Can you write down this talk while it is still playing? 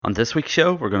On this week's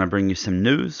show, we're going to bring you some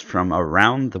news from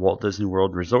around the Walt Disney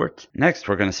World Resort. Next,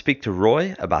 we're going to speak to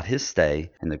Roy about his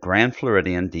stay in the Grand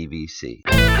Floridian DVC.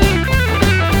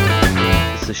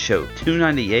 This is show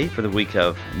 298 for the week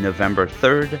of November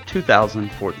 3rd,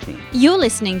 2014. You're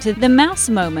listening to The Mouse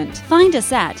Moment. Find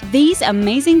us at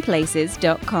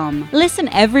theseamazingplaces.com. Listen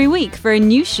every week for a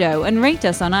new show and rate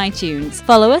us on iTunes.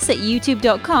 Follow us at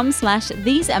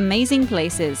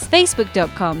youtube.com/theseamazingplaces,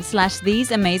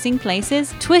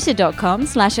 facebook.com/theseamazingplaces,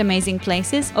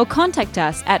 twitter.com/amazingplaces, or contact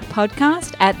us at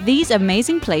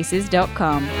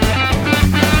podcast@theseamazingplaces.com.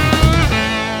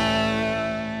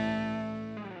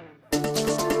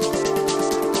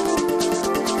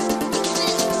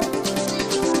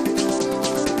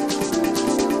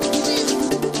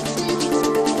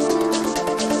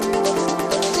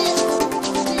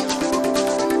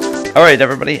 All right,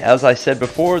 everybody, as I said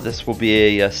before, this will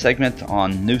be a segment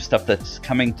on new stuff that's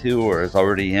coming to or is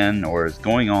already in or is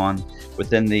going on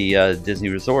within the Disney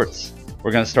resorts.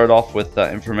 We're going to start off with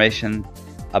information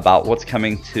about what's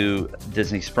coming to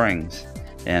Disney Springs.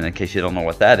 And in case you don't know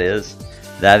what that is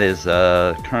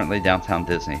currently downtown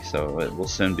Disney, so it will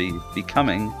soon be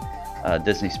becoming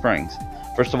Disney Springs.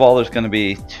 First of all, there's going to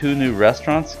be 2 new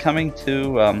restaurants coming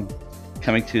to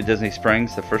Disney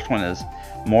Springs. The first one is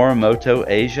Morimoto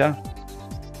Asia,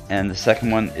 and the second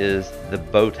one is the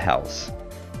Boathouse.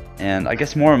 And I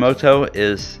guess Morimoto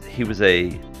he was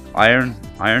a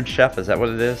iron chef. Is that what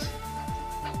it is?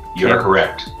 You're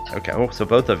correct. Okay, well, so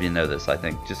both of you know this, I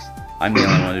think. Just I'm the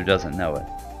only one who doesn't know it.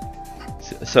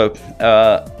 So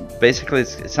basically,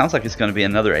 it sounds like it's going to be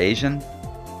another Asian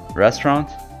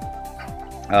restaurant.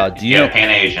 Do you know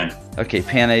Pan-Asian? Okay,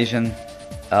 Pan-Asian.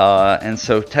 And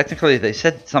so technically they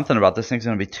said something about this thing's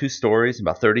going to be 2 stories,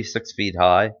 about 36 feet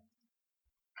high.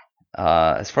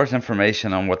 As far as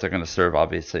information on what they're going to serve,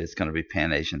 obviously it's going to be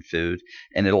Pan-Asian food,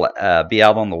 and it'll be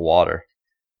out on the water,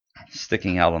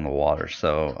 sticking out on the water.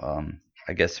 So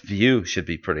I guess view should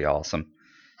be pretty awesome.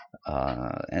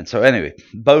 And so anyway,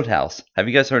 Boathouse. Have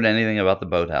you guys heard anything about the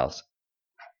Boathouse?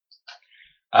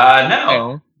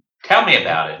 No. Tell me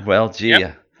about it. Well, gee.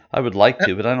 Yep. I would like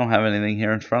to, but I don't have anything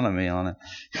here in front of me on it.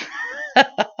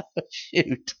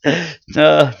 Shoot.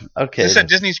 Okay. Is this at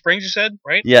Disney Springs, you said,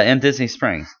 right? Yeah, in Disney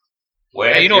Springs.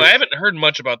 Well, I haven't heard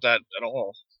much about that at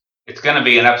all. It's going to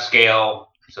be an upscale,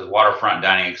 waterfront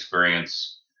dining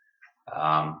experience.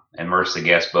 Immerse the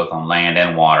guests both on land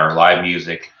and water. Live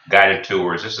music, guided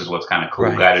tours. This is what's kind of cool.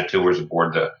 Right. Guided tours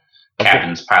aboard the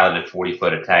captain's piloted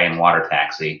 40-foot Italian water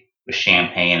taxi with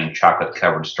champagne and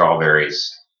chocolate-covered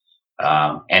strawberries.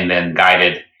 And then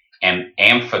guided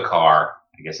amphicar,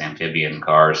 I guess amphibian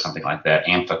cars, something like that.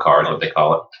 Amphicar is what they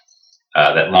call it.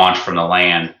 That launch from the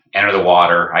land, enter the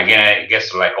water. Again, I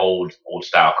guess they're like old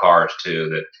style cars too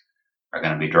that are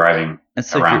going to be driving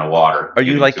around the water. Are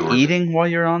you like eating while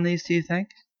you're on these? Do you think?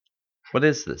 What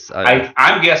is this?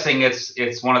 I'm guessing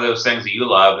it's one of those things that you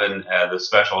love and the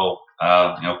special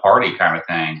party kind of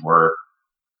thing where.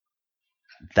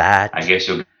 I guess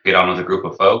you'll get on with a group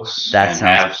of folks and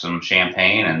have some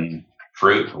champagne and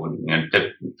fruit,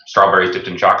 strawberries dipped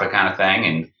in chocolate kind of thing,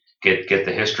 and get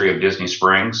the history of Disney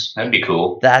Springs. That'd be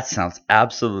cool. That sounds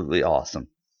absolutely awesome.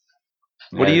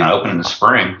 What do you open in the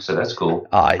spring? So that's cool.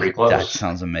 Pretty close. That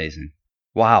sounds amazing.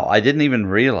 Wow, I didn't even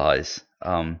realize.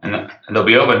 And they'll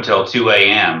be open until 2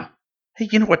 a.m. Hey,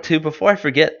 you know what? Too, before I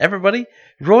forget, everybody,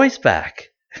 Roy's back.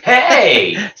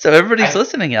 Hey! So everybody's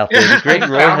listening out there. The great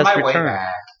Roy has returned.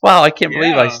 Wow, I can't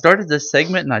believe I started this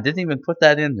segment and I didn't even put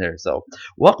that in there. So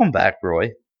welcome back,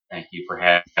 Roy. Thank you for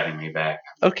having me back.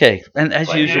 Okay, and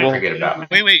as usual. Forget about me.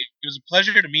 Wait. It was a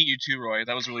pleasure to meet you too, Roy.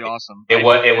 That was really awesome. It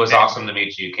was awesome to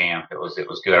meet you, Cam. It was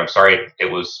good. I'm sorry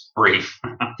it was brief.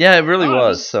 Yeah, it really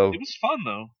was. So it was fun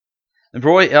though.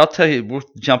 Roy, I'll tell you, we'll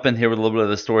jump in here with a little bit of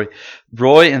the story.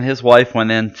 Roy and his wife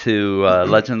went into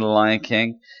Legend of the Lion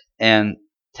King and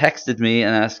texted me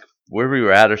and asked where we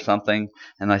were at or something,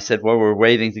 and I said, well, we're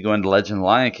waiting to go into Legend of the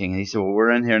Lion King, and he said, well,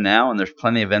 we're in here now, and there's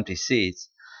plenty of empty seats.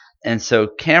 And so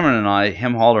Cameron and I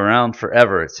hauled around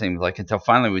forever, it seemed like, until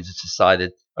finally we just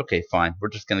decided, okay, fine, we're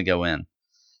just going to go in.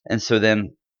 And so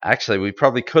then, actually, we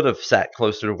probably could have sat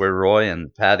closer to where Roy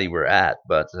and Patty were at,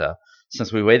 but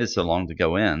since we waited so long to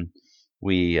go in,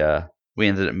 we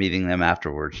ended up meeting them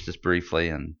afterwards, just briefly,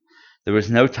 and there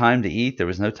was no time to eat. There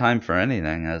was no time for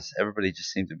anything, as everybody just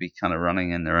seemed to be kind of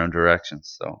running in their own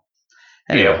directions. So,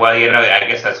 anyway. Yeah, well, I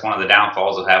guess that's one of the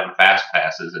downfalls of having fast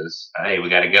passes is, hey, we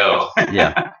got to go.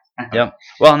 Yeah. Yep.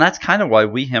 Well, and that's kind of why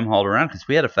we hauled around, because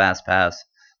we had a fast pass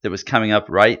that was coming up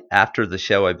right after the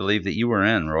show, I believe, that you were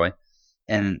in, Roy.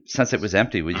 And since it was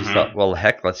empty, we just thought, well,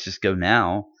 heck, let's just go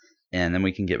now. and then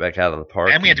we can get back out of the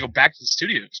park. And we had to go back to the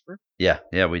studios. Yeah,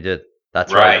 we did.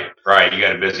 That's right. Right. You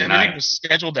got a busy Everything night. was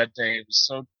scheduled that day. It was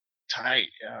so tight.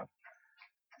 Yeah.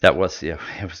 That was, it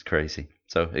was crazy.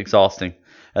 So exhausting,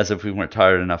 as if we weren't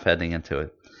tired enough heading into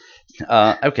it.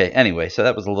 Okay, anyway, so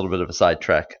that was a little bit of a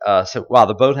sidetrack. So, wow,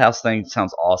 the boathouse thing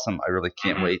sounds awesome. I really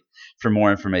can't wait for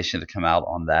more information to come out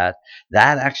on that.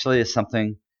 That actually is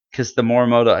something, because the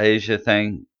Morimoto Asia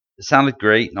thing, it sounded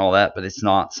great and all that, but it's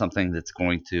not something that's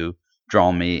going to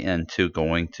draw me into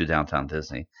going to Downtown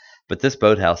Disney. But this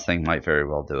boathouse thing might very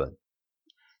well do it.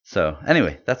 So,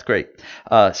 anyway, that's great.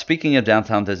 Speaking of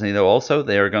Downtown Disney, though, also,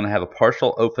 they are going to have a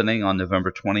partial opening on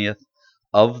November 20th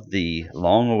of the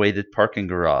long-awaited parking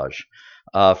garage.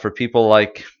 For people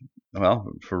like,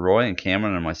 for Roy and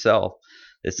Cameron and myself,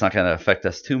 it's not going to affect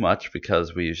us too much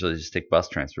because we usually just take bus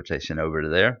transportation over to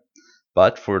there.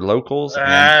 But for locals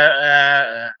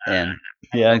and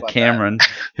Cameron,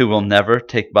 who will never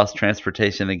take bus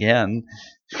transportation again,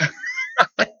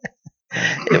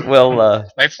 it will.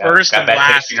 My first and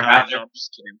last time. No, I'm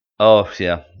just kidding. Oh,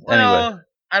 yeah. Well, Anyway.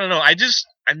 I don't know.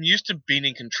 I'm used to being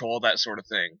in control of that sort of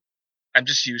thing. I'm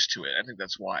just used to it. I think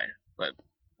that's why. But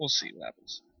we'll see what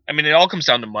happens. I mean, it all comes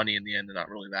down to money in the end and not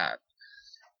really that.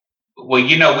 Well,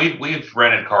 we've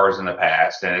rented cars in the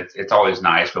past, and it's always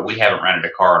nice, but we haven't rented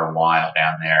a car in a while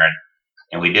down there.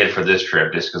 And we did for this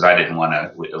trip just because I didn't want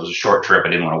to. It was a short trip. I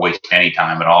didn't want to waste any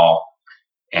time at all.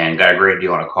 And got a great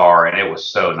deal on a car, and it was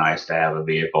so nice to have a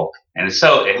vehicle. And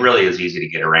it really is easy to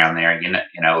get around there. You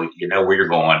know where you're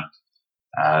going.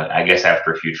 I guess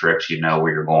after a few trips, you know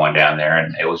where you're going down there,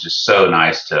 and it was just so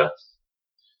nice to,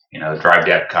 drive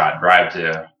to Epcot, drive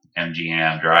to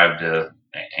MGM, drive to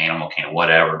Animal Kingdom,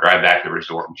 whatever, drive back to the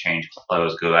resort and change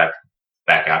clothes, go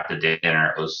back out to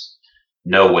dinner. It was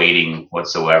no waiting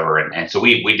whatsoever, and so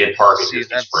we did park at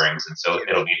Disney Springs, and so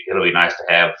it'll be nice to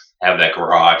have that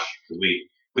garage.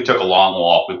 We took a long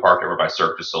walk. We parked over by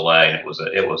Cirque du Soleil, and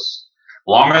it was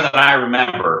longer than I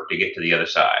remember to get to the other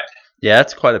side. Yeah,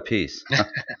 it's quite a piece.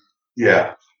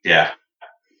 Yeah.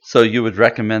 So you would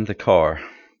recommend the car?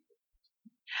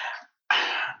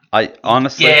 I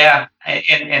honestly. Yeah,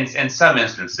 in some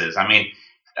instances. I mean,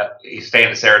 you staying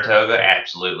at Saratoga,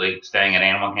 absolutely. Staying at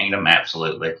Animal Kingdom,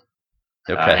 absolutely.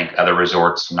 Okay. I think other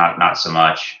resorts, not so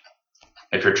much.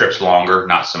 If your trip's longer,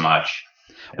 not so much.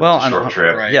 Well, short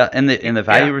trip. Right. Yeah, in the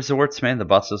value resorts, man, the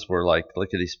buses were like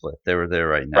lickety split. They were there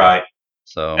right now. Right.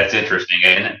 So that's interesting,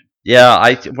 isn't it?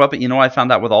 Yeah, but I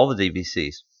found out with all the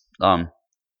DVCs,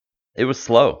 it was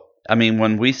slow. I mean,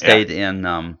 when we stayed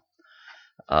in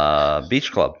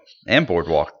Beach Club and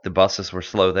Boardwalk, the buses were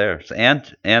slow there,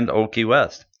 and Old Key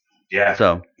West. Yeah.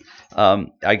 So,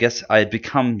 I guess I had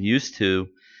become used to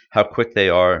how quick they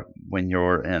are when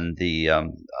you're in the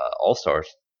All Stars,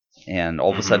 and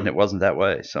all of a sudden it wasn't that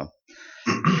way. So,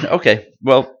 okay,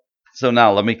 well, so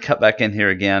now let me cut back in here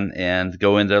again and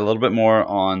go into a little bit more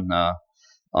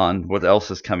on what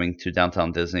else is coming to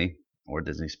Downtown Disney or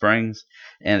Disney Springs,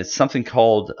 and it's something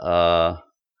called.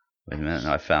 Wait a minute,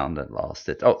 no, I found it, lost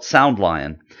it. Oh, Sound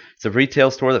Lion. It's a retail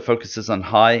store that focuses on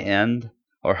high-end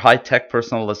or high-tech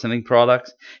personal listening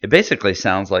products. It basically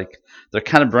sounds like they're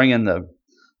kind of bringing the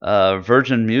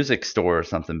Virgin Music store or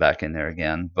something back in there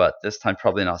again, but this time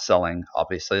probably not selling.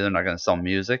 Obviously, they're not going to sell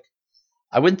music.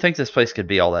 I wouldn't think this place could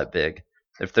be all that big.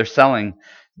 If they're selling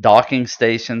docking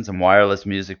stations and wireless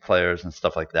music players and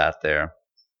stuff like that there,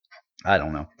 I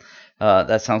don't know.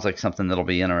 That sounds like something that'll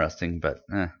be interesting, but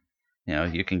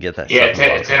you can get that. Yeah,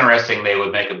 it's interesting they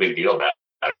would make a big deal about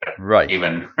it. Right.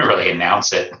 Even really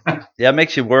announce it. Yeah, it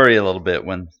makes you worry a little bit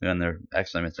when they're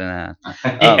actually mentioning that.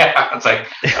 Yeah, it's like,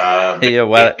 big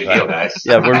deal, guys.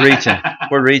 Yeah,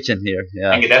 we're reaching here.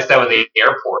 Yeah. I think that's that with the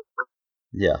airport.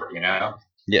 Yeah.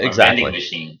 Yeah, A exactly. vending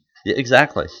machine. Yeah,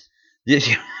 exactly. Yeah,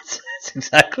 that's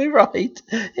exactly right.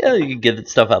 Yeah, you can get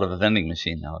stuff out of a vending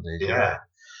machine nowadays. Yeah.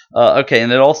 Okay,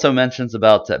 and it also mentions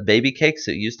about baby cakes.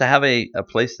 It used to have a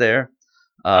place there.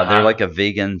 They're like a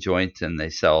vegan joint, and they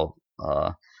sell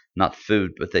not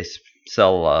food, but they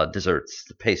sell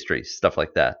desserts, pastries, stuff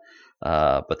like that.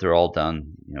 But they're all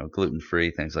done,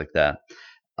 gluten-free, things like that.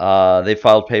 They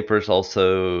filed papers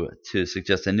also to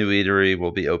suggest a new eatery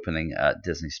will be opening at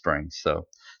Disney Springs. So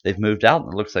they've moved out,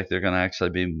 and it looks like they're going to actually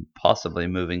be possibly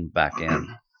moving back in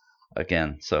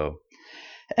again. So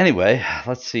anyway,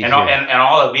 let's see. And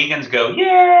all the vegans go,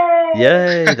 yay!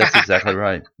 Yay! That's exactly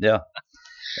right. Yeah.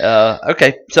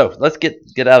 Okay, so let's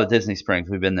get out of Disney Springs.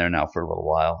 We've been there now for a little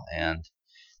while, and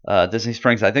Disney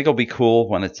Springs, I think, will be cool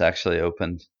when it's actually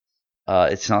opened.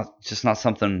 It's not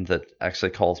something that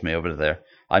actually calls me over to there.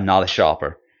 I'm not a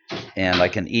shopper, and I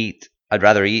can eat. I'd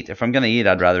rather eat. If I'm going to eat,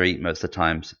 I'd rather eat most of the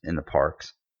times in the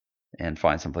parks. and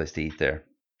find some place to eat there.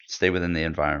 Stay within the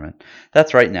environment.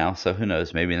 That's right now, so who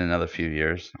knows? Maybe in another few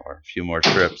years or a few more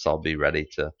trips, I'll be ready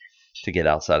to get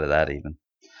outside of that even.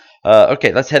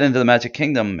 Okay, let's head into the Magic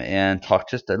Kingdom and talk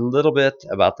just a little bit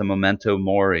about the Memento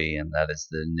Mori, and that is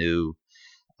the new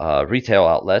retail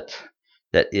outlet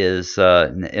that is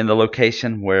in the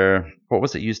location where, what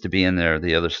was it used to be in there,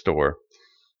 the other store?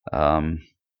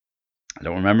 I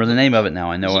don't remember the name of it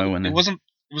now. I know I went in.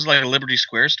 It was like a Liberty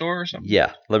Square store or something?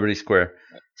 Yeah, Liberty Square.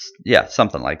 Yeah,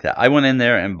 something like that. I went in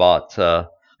there and bought, I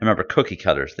remember cookie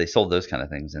cutters. They sold those kind of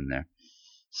things in there.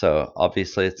 So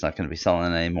obviously it's not going to be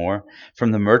selling anymore.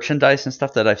 From the merchandise and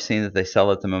stuff that I've seen that they sell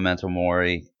at the Memento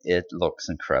Mori, it looks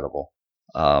incredible.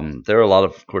 There are a lot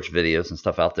of course, videos and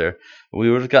stuff out there. We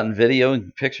would have gotten video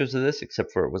and pictures of this,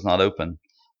 except for it was not open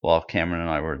while Cameron and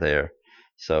I were there.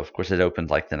 So, of course, it opened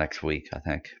like the next week, I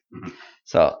think.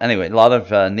 So, anyway, a lot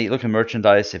of neat-looking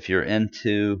merchandise. If you're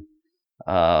into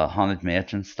Haunted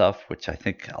Mansion stuff, which I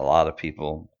think a lot of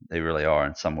people, they really are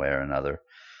in some way or another,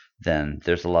 then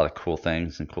there's a lot of cool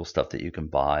things and cool stuff that you can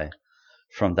buy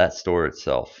from that store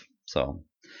itself. So,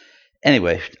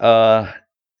 anyway,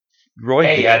 Roy?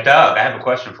 Hey, Doug, I have a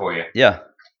question for you. Yeah.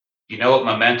 You know what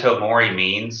Memento Mori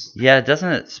means? Yeah,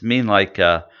 doesn't it mean like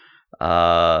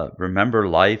remember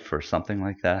life or something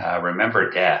like that? Remember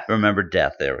death. Remember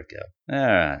death. There we go.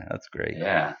 Yeah, that's great.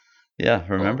 Yeah. Yeah,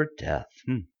 remember death.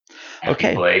 Happy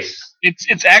Okay. place.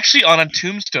 It's actually on a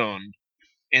tombstone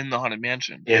in the Haunted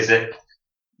Mansion. Is it?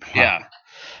 Yeah.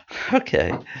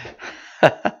 Okay.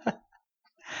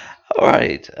 All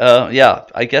right. Yeah,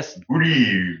 I guess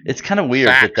it's kind of weird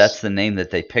that that's the name that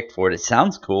they picked for it. It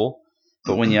sounds cool,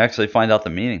 but when you actually find out the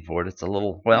meaning for it, it's a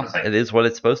little, well, it is what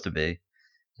it's supposed to be.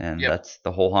 And that's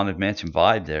the whole Haunted Mansion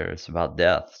vibe there. It's about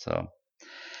death. So,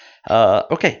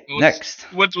 okay, next.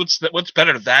 What's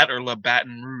better, that or Le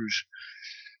Baton Rouge?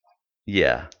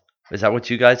 Yeah. Is that what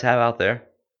you guys have out there?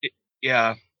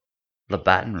 Yeah. Le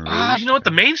Baton Rouge? You know what?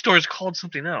 The main store is called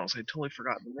something else. I totally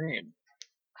forgot the name.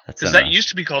 Because that used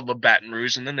to be called Le Baton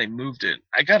Rouge, and then they moved it.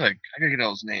 I gotta get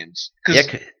all those names.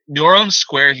 Because New Orleans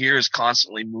Square here is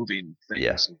constantly moving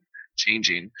things and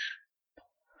changing.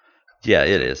 Yeah,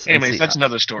 it is. Anyways, that's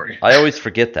another story. I always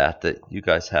forget that you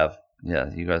guys have,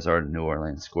 you guys are in New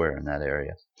Orleans Square in that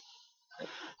area.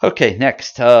 Okay,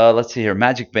 next, let's see here,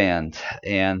 Magic Band,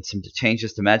 and some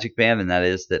changes to Magic Band, and that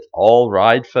is that all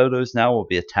ride photos now will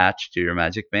be attached to your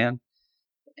Magic Band.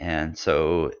 And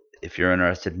so if you're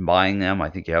interested in buying them, I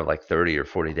think you have like 30 or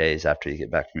 40 days after you get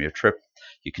back from your trip.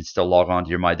 You can still log on to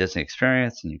your My Disney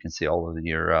Experience, and you can see all of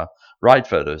your ride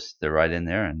photos. They're right in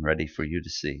there and ready for you to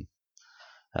see.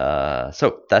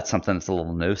 So that's something that's a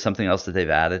little new, something else that they've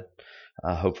added.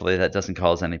 Hopefully that doesn't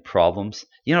cause any problems.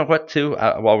 You know what, too?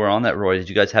 While we're on that, Roy, did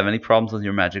you guys have any problems with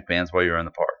your Magic Bands while you were in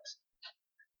the parks?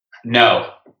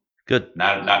 No. Good.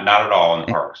 Not at all in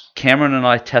the parks. Cameron and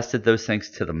I tested those things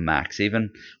to the max,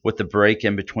 even with the break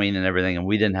in between and everything, and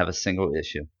we didn't have a single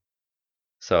issue.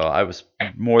 So I was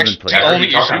more than pleased. The only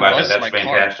issue about that's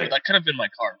fantastic. That could have been my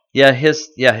card.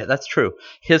 Yeah, that's true.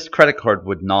 His credit card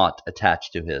would not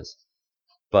attach to his.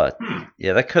 But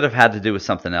yeah, that could have had to do with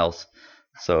something else.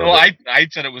 So no, I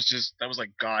said it was just that was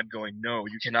like God going, no,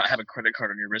 you cannot have a credit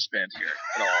card on your wristband here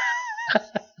at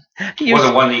all. It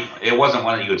wasn't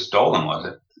one that you had stolen, was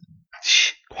it?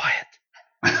 Shh, quiet.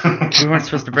 We weren't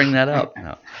supposed to bring that up.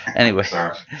 No. Anyway.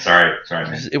 Sorry.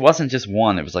 It wasn't just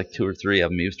one. It was like 2 or 3 of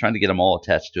them. He was trying to get them all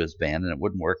attached to his band, and it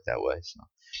wouldn't work that way. So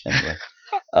anyway.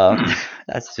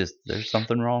 That's just, there's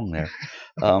something wrong there.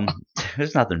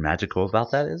 There's nothing magical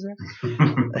about that, is there?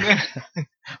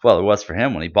 Well, it was for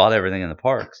him when he bought everything in the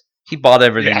parks. He bought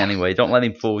everything anyway. Don't let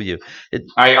him fool you.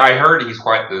 I heard he's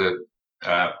quite the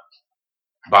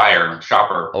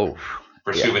shopper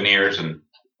for souvenirs and.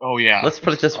 Oh yeah. Let's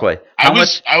put it this way. I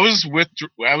was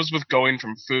with going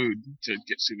from food to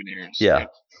get souvenirs. Yeah.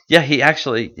 Yeah, he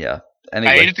actually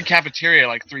Anyway. I ate at the cafeteria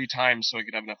like 3 times so I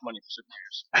could have enough money for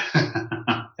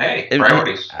souvenirs. Hey,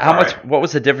 priorities. How much? What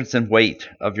was the difference in weight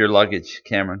of your luggage,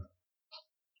 Cameron?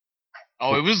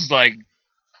 Oh, it was like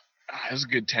it was a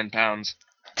good 10 pounds.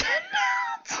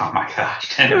 Oh my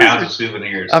gosh, 10 pounds of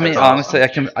souvenirs. I mean, honestly, I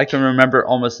can remember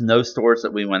almost no stores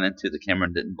that we went into that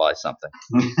Cameron didn't buy something.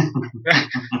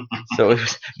 So it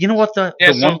was, you know what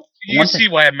you see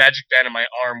why a magic band in my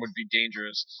arm would be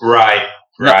dangerous. Right.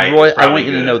 No, Roy, I want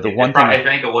you to know the one thing. I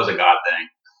think it was a God thing.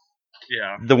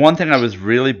 Yeah. The one thing I was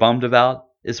really bummed about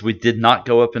is we did not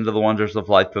go up into the Wonders of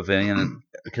Life Pavilion,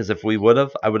 because if we would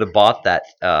have, I would have bought that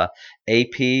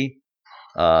AP.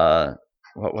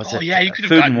 What was it? Oh yeah, you could have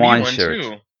Food gotten and wine one shirt. too.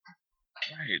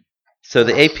 Right. So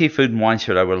the AP Food and Wine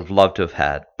shirt I would have loved to have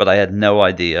had, but I had no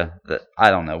idea that,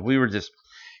 I don't know. We were just,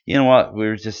 you know what? We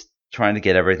were just trying to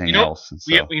get everything else. And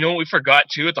so. You know what we forgot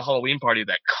too at the Halloween party?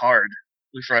 That card.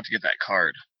 We forgot to get that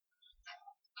card.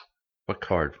 What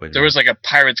card? There was like a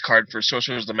pirate's card for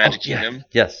Sorcerer's of the Magic Kingdom.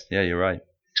 Yes, yeah, you're right.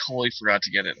 Totally forgot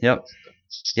to get it. Yep.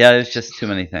 Yeah, it's just too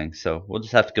many things, so we'll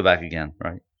just have to go back again,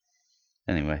 right?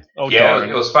 Anyway.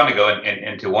 It was fun to go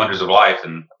into Wonders of Life,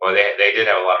 and they did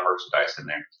have a lot of merchandise in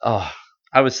there. Oh,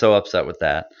 I was so upset with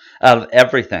that. Out of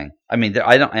everything, I mean,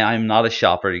 I'm not a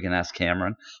shopper. You can ask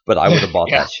Cameron, but I would have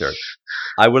bought that shirt.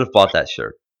 I would have bought that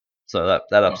shirt. So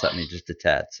that upset me just a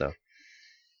tad. So.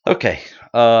 Okay,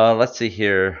 let's see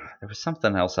here. There was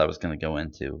something else I was going to go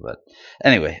into, but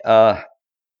anyway,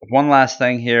 one last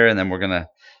thing here, and then we're going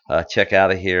to check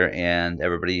out of here. And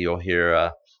everybody, you'll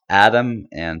hear Adam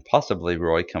and possibly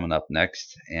Roy coming up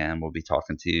next, and we'll be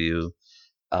talking to you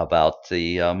about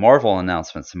the Marvel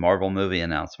announcements, the Marvel movie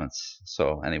announcements.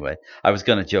 So anyway, I was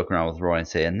going to joke around with Roy and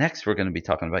say, and next we're going to be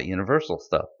talking about Universal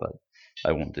stuff, but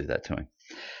I won't do that to him.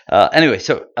 Anyway,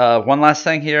 so one last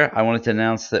thing here. I wanted to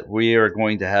announce that we are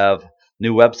going to have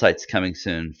new websites coming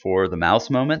soon for the Mouse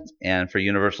Moment and for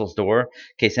Universal's Door. In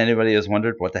case anybody has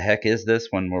wondered what the heck is this,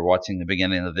 when we're watching the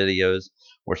beginning of the videos,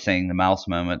 we're seeing the Mouse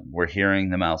Moment, we're hearing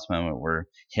the Mouse Moment, we're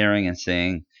hearing and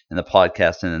seeing in the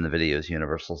podcast and in the videos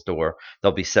Universal's Door.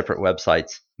 There'll be separate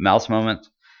websites. Mouse Moment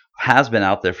has been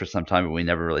out there for some time, but we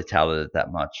never really touted it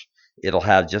that much. It'll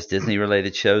have just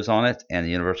Disney-related shows on it, and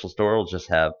the Universal Store will just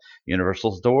have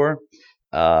Universal's Door.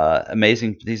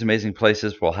 These amazing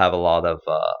places will have a lot of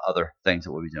other things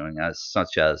that we'll be doing,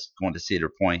 such as going to Cedar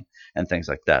Point and things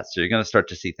like that. So you're going to start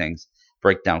to see things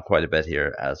break down quite a bit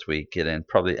here as we get in,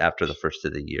 probably after the first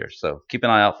of the year. So keep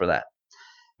an eye out for that.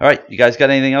 All right, you guys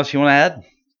got anything else you want to add?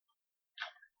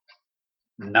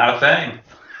 Not a thing.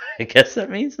 I guess that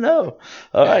means no.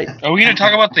 All right. Are we going to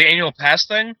talk about the annual pass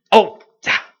thing? Oh,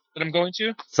 that I'm going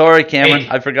to? Sorry, Cameron,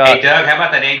 I forgot. Hey, Doug, how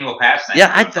about that annual pass thing?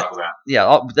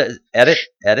 Edit.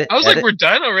 I was like, we're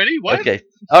done already? What? Okay.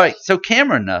 All right. So,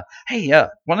 Cameron, why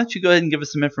don't you go ahead and give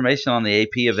us some information on the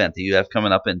AP event that you have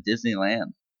coming up in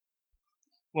Disneyland?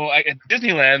 Well, at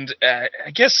Disneyland, I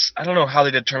guess, I don't know how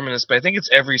they determine this, but I think it's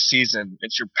every season.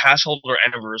 It's your pass holder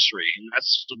anniversary, and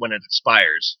that's when it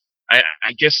expires.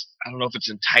 I guess, I don't know if it's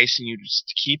enticing you just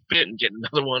to keep it and get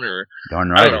another one, or darn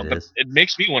right, I don't know, but it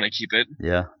makes me want to keep it.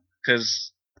 Yeah.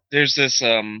 Because there's this,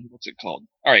 what's it called?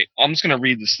 All right, I'm just going to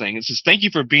read this thing. It says, "Thank you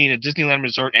for being a Disneyland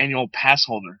Resort annual pass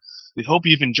holder. We hope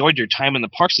you've enjoyed your time in the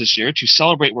parks this year. To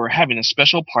celebrate, we're having a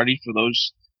special party for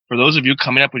those of you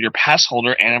coming up with your pass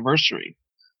holder anniversary.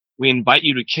 We invite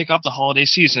you to kick off the holiday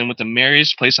season with the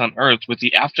merriest place on earth with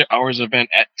the after-hours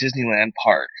event at Disneyland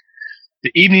Park.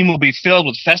 The evening will be filled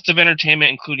with festive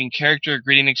entertainment, including character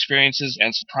greeting experiences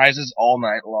and surprises all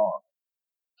night long."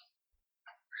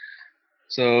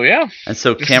 So, yeah. And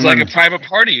so this Cameron, is like a private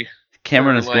party.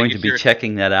 Cameron is going to be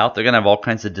checking that out. They're going to have all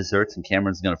kinds of desserts, and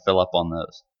Cameron's going to fill up on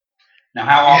those. Now,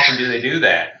 how often do they do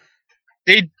that?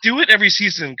 They do it every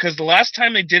season, because the last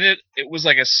time they did it, it was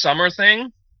like a summer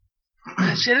thing.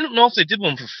 See, I don't know if they did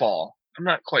one for fall. I'm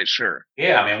not quite sure.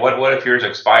 Yeah, I mean, what if yours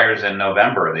expires in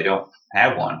November? They don't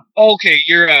have one. Okay,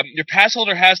 your pass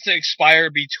holder has to expire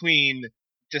between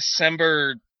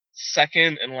December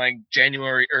 2nd and like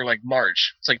January or like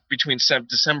March. It's like between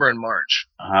December and March.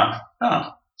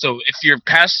 Oh. So if your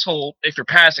pass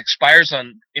expires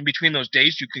in between those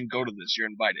days, you can go to this. You're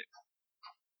invited.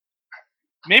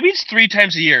 Maybe it's 3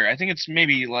 times a year. I think it's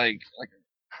maybe like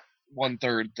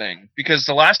 1/3 thing, because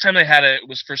the last time they had it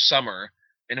was for summer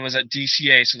and it was at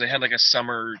DCA, so they had like a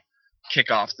summer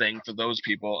kickoff thing for those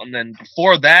people, and then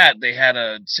before that they had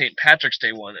a St. Patrick's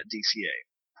Day one at DCA.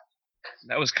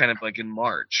 That was kind of like in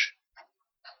March.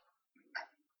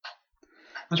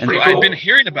 That's pretty cool. I've been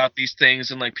hearing about these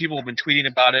things, and like people have been tweeting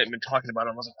about it and been talking about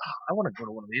it. I was like, I want to go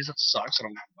to one of these. That sucks. I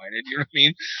don't get invited. You know what I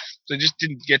mean? So I just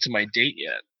didn't get to my date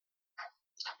yet.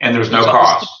 And there's no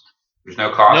cost. There's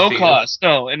no cost. No cost.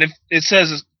 No. And if it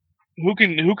says who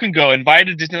can go,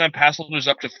 invited Disneyland pass holders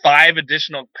up to 5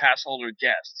 additional pass holder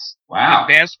guests. Wow.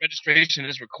 Advanced registration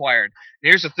is required.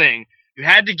 And here's the thing. You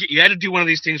had to do one of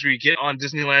these things where you get on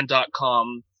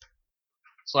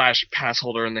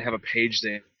Disneyland.com/passholder, and they have a page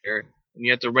there, and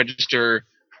you have to register.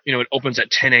 You know, it opens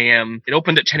at 10 a.m. It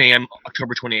opened at 10 a.m.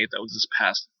 October 28th. That was this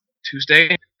past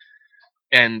Tuesday,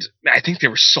 and I think they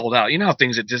were sold out. You know how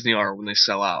things at Disney are when they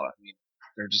sell out. I mean,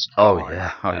 they're just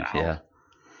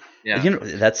yeah. You know,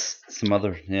 that's some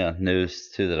other news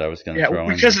too that I was going to throw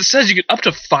in. Because it says you get up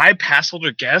to 5 pass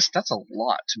holder guests. That's a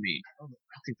lot to me. I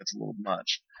think that's a little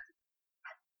much.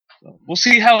 So we'll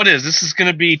see how it is. This is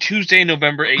going to be Tuesday,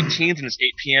 November 18th, and it's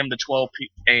 8 p.m. to 12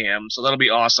 a.m. So that'll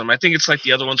be awesome. I think it's like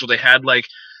the other ones where they had like,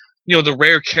 you know, the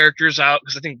rare characters out,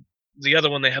 because I think the other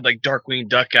one they had like Darkwing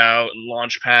Duck out and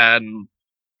Launchpad and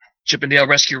Chippendale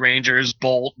Rescue Rangers.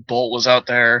 Bolt was out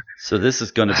there. So this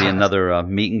is going to be another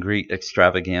meet and greet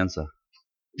extravaganza.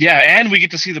 Yeah, and we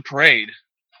get to see the parade.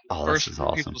 Oh, First this is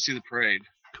awesome. people to see the parade.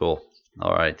 Cool.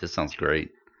 All right, this sounds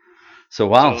great. So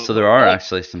wow, so there are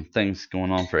actually some things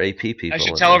going on for AP people. I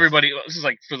should tell everybody, this is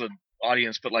like for the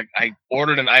audience, but like I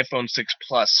ordered an iPhone 6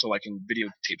 Plus so I can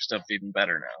videotape stuff even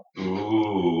better now.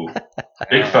 Ooh,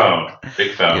 big phone.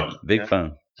 Yeah, big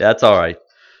phone. That's all right.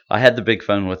 I had the big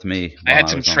phone with me. I had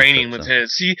some training with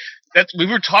his. See, we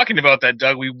were talking about that,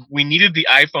 Doug. We needed the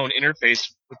iPhone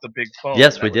interface with the big phone.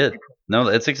 Yes, we did.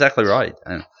 No, that's exactly right.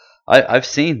 And I've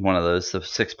seen one of those, the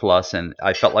 6 Plus, and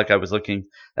I felt like I was looking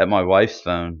at my wife's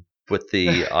phone with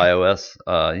the iOS,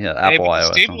 Apple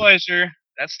iOS.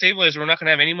 That stabilizer, we're not going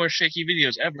to have any more shaky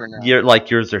videos ever now.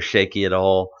 Yours are shaky at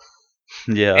all.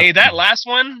 Yeah. Hey, that last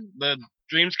one, the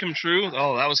Dreams Come True,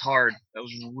 that was hard. That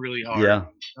was really hard. Yeah.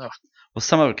 Ugh. Well,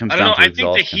 some of it comes down to exhaustion.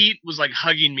 I think the heat was like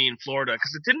hugging me in Florida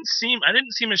because I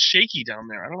didn't seem as shaky down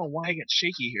there. I don't know why I get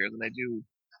shaky here than I do.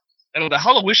 I know the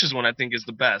Hollow Wishes one I think is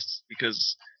the best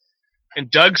because,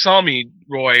 and Doug saw me,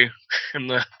 Roy,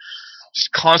 and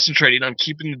just concentrating on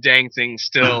keeping the dang thing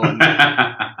still and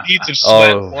beads of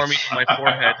sweat forming on my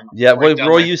forehead. Yeah, well,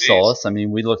 Roy, you saw us. I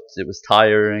mean, we looked. It was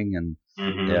tiring, and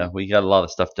yeah, we got a lot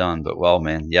of stuff done. But well,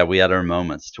 man, yeah, we had our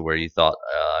moments to where you thought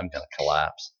I'm gonna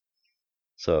collapse.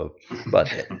 So, but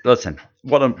listen,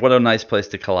 what a nice place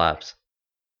to collapse.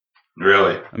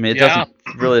 Really? I mean, it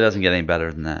really doesn't get any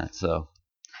better than that. So,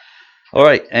 all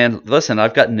right, and listen,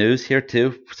 I've got news here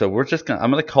too. So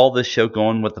I'm gonna call this show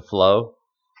Going with the Flow.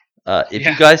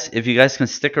 If you guys can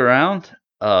stick around,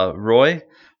 Roy,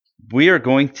 we are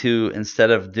going to,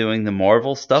 instead of doing the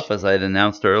Marvel stuff as I had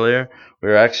announced earlier,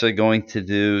 we're actually going to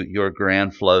do your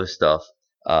Grand Flow stuff.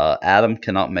 Adam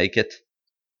cannot make it.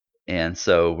 And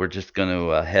so we're just going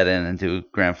to head in and do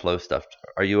Grand Flow stuff.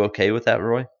 Are you okay with that,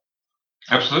 Roy?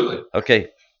 Absolutely. Okay.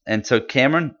 And so,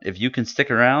 Cameron, if you can stick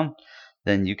around,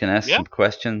 then you can ask some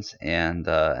questions, and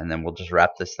then we'll just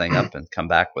wrap this thing up and come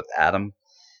back with Adam.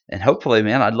 And hopefully,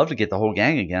 man, I'd love to get the whole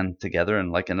gang again together in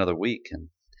like another week.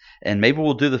 And maybe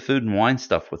we'll do the food and wine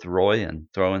stuff with Roy and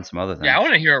throw in some other things. Yeah, I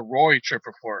want to hear a Roy trip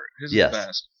report. His is the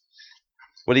best.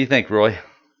 What do you think, Roy?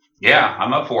 Yeah,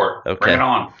 I'm up for it. Okay. Bring it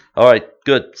on. All right,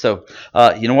 good. So,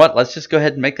 you know what? Let's just go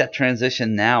ahead and make that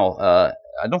transition now.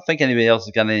 I don't think anybody else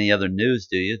has got any other news,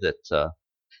 do you?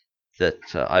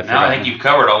 I've No, I think you've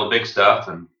covered all the big stuff,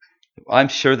 and I'm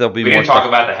sure there'll be more. We didn't talk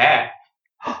about the hat.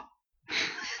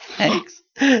 Thanks.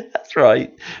 That's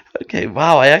right. Okay.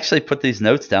 Wow. I actually put these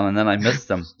notes down and then I missed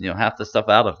them. Half the stuff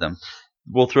out of them.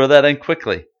 We'll throw that in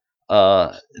quickly.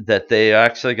 That they are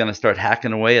actually going to start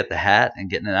hacking away at the hat and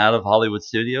getting it out of Hollywood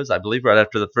studios, I believe, right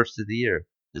after the first of the year.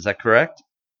 Is that correct?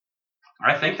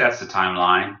 I think that's the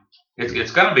timeline.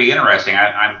 It's going to be interesting.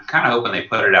 I'm kind of hoping they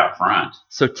put it out front.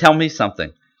 So tell me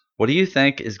something. What do you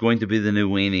think is going to be the new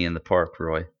weenie in the park,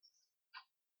 Roy?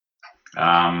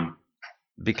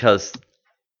 Because.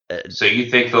 So you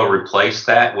think they'll replace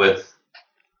that with?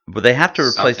 But they have to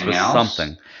replace with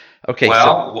something. Okay.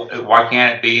 Well, why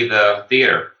can't it be the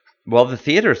theater? Well, the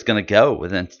theater is going to go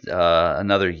within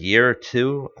another year or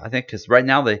two, I think, because right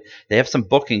now they have some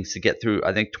bookings to get through.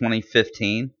 I think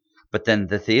 2015, but then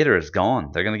the theater is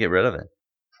gone. They're going to get rid of it.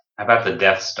 How about the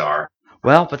Death Star?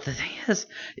 Well, but the thing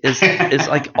is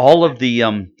like all of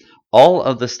the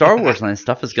Star Wars land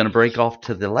stuff is going to break off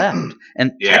to the left.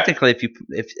 And technically,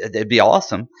 if it'd be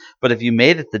awesome, but if you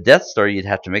made it the Death Star, you'd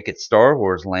have to make it Star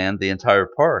Wars land, the entire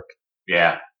park.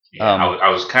 Yeah. I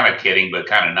was kind of kidding, but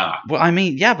kind of not. Well, I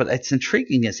mean, yeah, but it's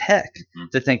intriguing as heck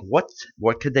to think what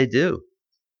could they do?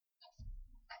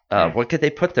 What could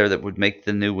they put there that would make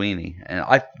the new weenie? And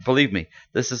believe me,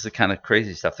 this is the kind of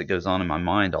crazy stuff that goes on in my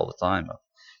mind all the time.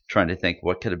 Trying to think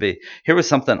what could it be. Here was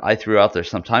something I threw out there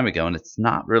some time ago, and it's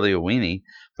not really a weenie,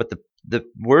 but the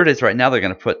word is right now they're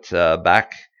going to put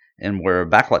back in where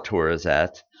Backlot Tour is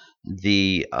at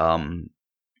the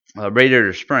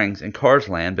Radiator Springs and Cars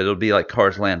Land, but it'll be like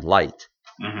Cars Land Light.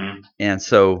 Mm-hmm. And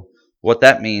so what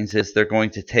that means is they're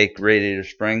going to take Radiator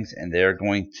Springs and they're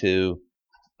going to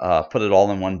put it all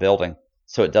in one building,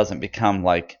 so it doesn't become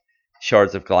like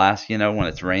shards of glass, when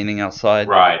it's raining outside.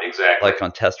 Right, exactly. Like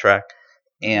on Test Track.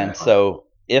 And so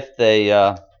if they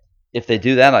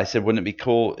do that, I said, wouldn't it be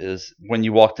cool is when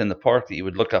you walked in the park that you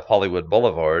would look up Hollywood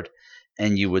Boulevard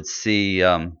and you would see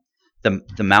the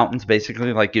mountains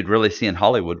basically like you'd really see in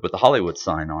Hollywood with the Hollywood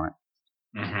sign on it.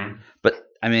 Mm-hmm. But,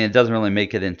 I mean, it doesn't really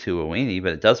make it into a weenie,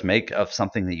 but it does make of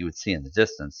something that you would see in the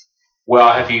distance.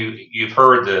 Well, you've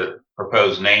heard the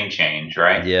proposed name change,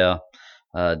 right? Yeah.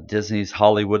 Disney's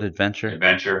Hollywood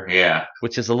Adventure, yeah.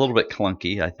 which is a little bit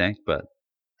clunky, I think, but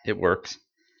it works.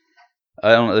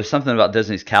 I don't know. There's something about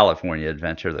Disney's California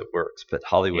Adventure that works, but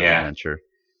Hollywood Adventure,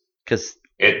 because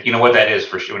you know what that is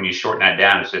for sure. When you shorten that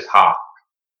down, it's just hop.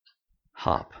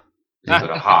 Just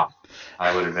a hop.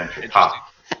 Hollywood Adventure. Hop.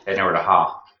 They know where to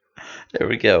hop. There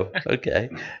we go. Okay.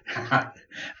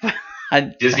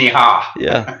 Disney ha.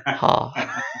 Yeah.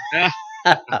 Ha.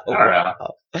 I don't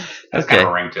know. That's kind of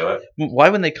a ring to it. Why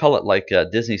wouldn't they call it like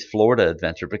Disney's Florida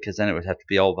Adventure? Because then it would have to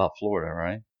be all about Florida,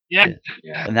 right? Yeah.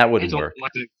 And that wouldn't work.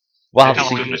 Wow.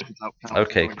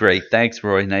 Okay, great. Thanks,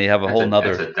 Roy. Now you have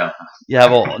another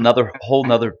whole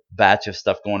nother batch of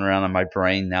stuff going around in my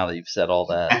brain now that you've said all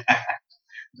that.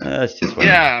 That's just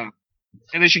and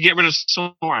they should get rid of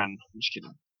Soren. I'm just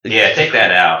kidding. Yeah, take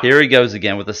that out. Here he goes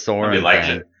again with the Soren. Nobody likes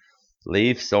it.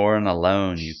 Leave Soren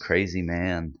alone, you crazy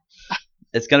man.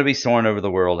 It's going to be Soren over the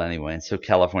world anyway, and so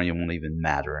California won't even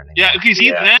matter anymore. Yeah, because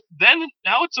then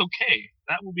now it's okay.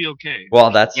 That will be okay.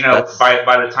 Well, that's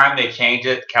by the time they change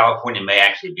it, California may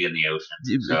actually be in the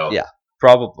ocean. So. Yeah,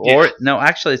 probably. Yeah. Or no,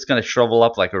 actually, it's going to shrivel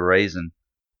up like a raisin.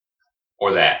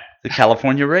 Or that. The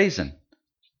California raisin.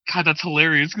 God, that's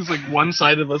hilarious. Because like one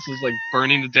side of us is like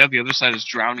burning to death, the other side is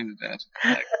drowning to death.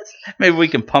 Maybe we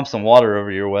can pump some water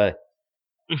over your way.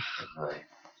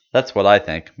 That's what I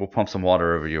think. We'll pump some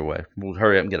water over your way. We'll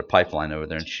hurry up and get a pipeline over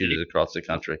there and shoot it across the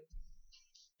country.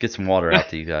 Get some water out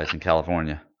to you guys in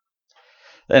California.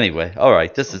 Anyway, all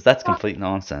right. That's complete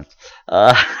nonsense.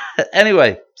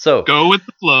 Anyway, so go with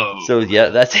the flow. So yeah,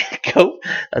 that's go.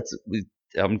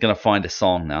 I'm gonna find a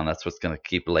song now, and that's what's gonna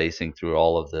keep lacing through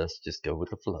all of this. Just go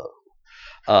with the flow.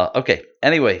 Okay.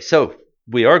 Anyway, so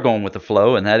we are going with the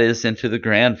flow, and that is into the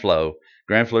Grand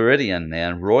Floridian.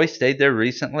 And Roy stayed there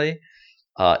recently.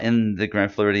 In the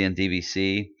Grand Floridian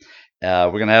DVC.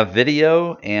 We're going to have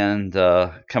video, and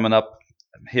coming up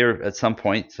here at some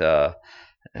point,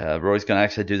 Roy's going to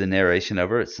actually do the narration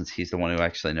over it since he's the one who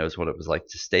actually knows what it was like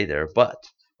to stay there. But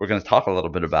we're going to talk a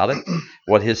little bit about it,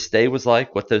 what his stay was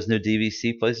like, what those new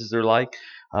DVC places are like.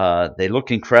 They look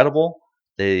incredible.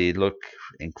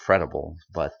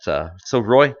 But so,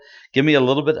 Roy, give me a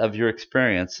little bit of your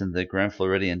experience in the Grand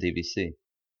Floridian DVC.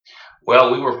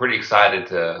 Well, we were pretty excited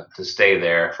to stay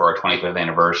there for our 25th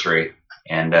anniversary,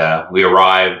 and we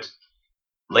arrived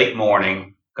late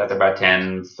morning. Got there about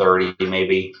 10:30,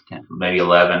 maybe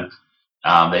 11.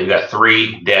 They've got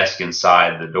 3 desks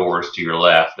inside the doors to your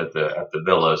left at the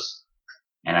villas,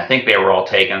 and I think they were all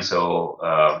taken. So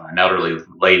an elderly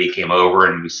lady came over,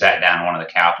 and we sat down on one of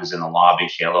the couches in the lobby.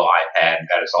 She had a little iPad and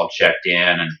got us all checked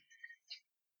in,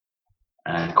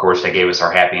 and of course, they gave us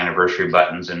our happy anniversary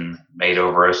buttons and made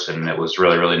over us, and it was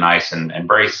really, really nice and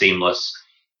very seamless.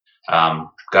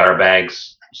 Got our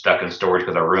bags stuck in storage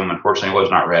because our room, unfortunately, was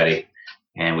not ready,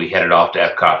 and we headed off to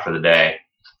Epcot for the day.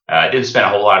 Didn't spend a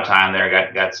whole lot of time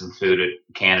there. Got some food at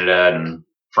Canada and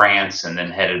France, and then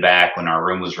headed back when our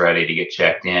room was ready to get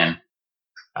checked in.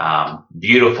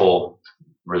 Beautiful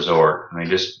resort. I mean,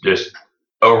 just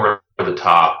over the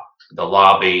top. The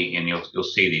lobby, and you'll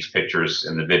see these pictures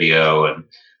in the video, and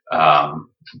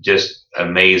just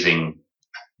amazing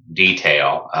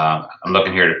detail. I'm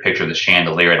looking here to picture the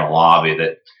chandelier in the lobby.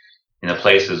 That in the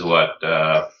place is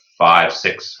about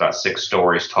 6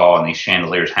 stories tall, and these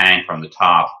chandeliers hang from the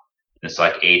top. It's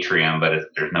like atrium, but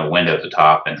there's no window at the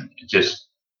top, and it just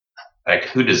like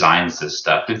who designs this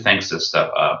stuff? Who thinks this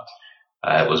stuff up?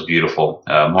 It was beautiful.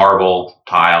 Marble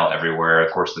tile everywhere.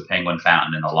 Of course, the penguin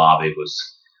fountain in the lobby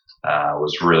was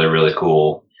really, really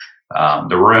cool.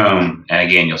 The room, and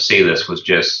again, you'll see this, was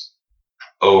just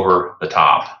over the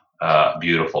top,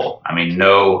 beautiful. I mean,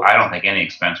 I don't think any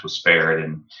expense was spared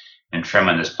in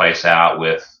trimming this place out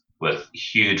with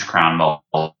huge crown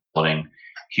molding,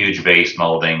 huge base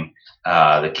molding.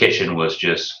 The kitchen was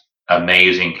just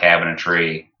amazing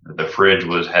cabinetry. The fridge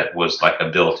was like a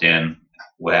built-in.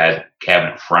 We had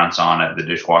cabinet fronts on it. The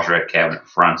dishwasher had cabinet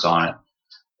fronts on it.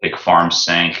 Big farm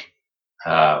sink.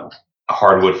 A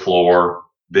hardwood floor,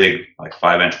 big like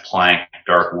 5-inch plank,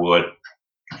 dark wood.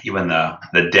 Even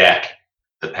the deck,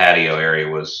 the patio area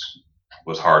was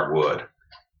hardwood.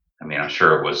 I mean, I'm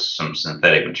sure it was some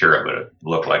synthetic material, but it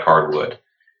looked like hardwood.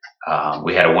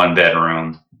 We had a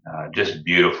 1-bedroom, just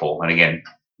beautiful. And again,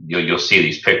 you'll see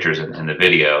these pictures in the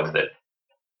video that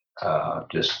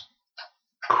just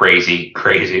crazy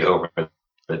over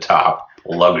the top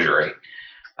luxury.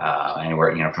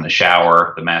 Anywhere, from the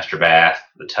shower, the master bath,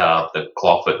 the tub, the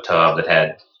clawfoot tub that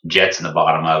had jets in the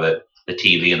bottom of it, the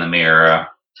TV in the mirror,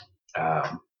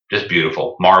 just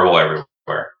beautiful. Marble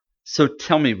everywhere. So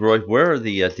tell me, Roy, where are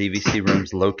the DVC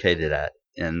rooms located at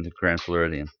in the Grand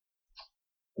Floridian?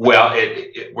 Well,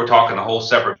 we're talking the whole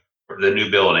separate, the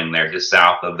new building there, just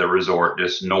south of the resort,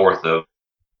 just north of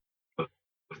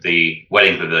the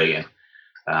wedding pavilion.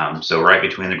 So right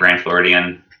between the Grand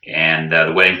Floridian and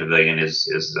the wedding pavilion is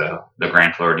the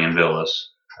Grand Floridian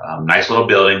Villas. Nice little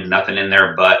building, nothing in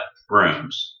there but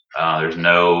rooms. There's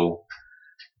no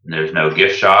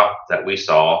gift shop that we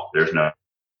saw. There's no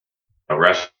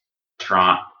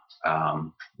restaurant.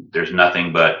 There's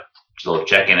nothing but just a little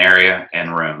check-in area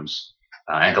and rooms.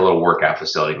 I think a little workout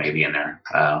facility maybe in there,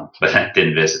 but I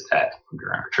didn't visit that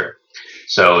during our trip.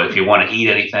 So if you want to eat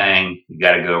anything, you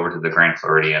got to go over to the Grand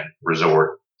Floridian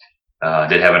Resort.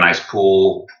 Did have a nice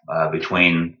pool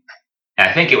between, and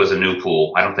I think it was a new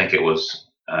pool. I don't think it was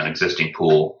an existing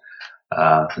pool.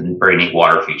 Very neat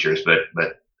water features, but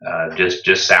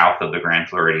just south of the Grand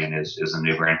Floridian is the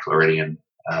new Grand Floridian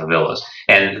villas,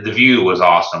 and the view was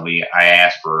awesome. I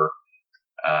asked for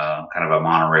kind of a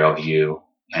monorail view,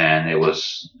 and it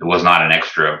was not an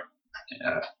extra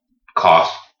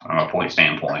cost from a point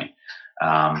standpoint.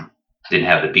 Didn't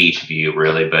have the beach view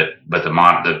really, but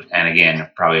and again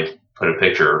probably put a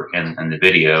picture in the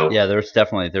video. Yeah, there's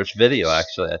video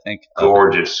actually. I think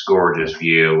gorgeous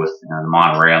view with the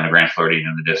monorail and the Grand Floridian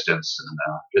in the distance, and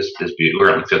this view.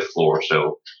 We're on the 5th floor,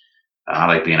 so I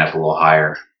like being up a little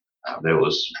higher. But it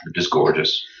was just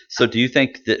gorgeous. So, do you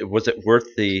think that was it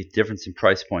worth the difference in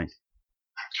price point?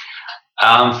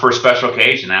 For a special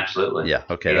occasion, absolutely. Yeah.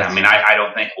 Okay. Yeah, I mean, I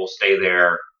don't think we'll stay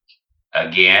there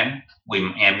again. We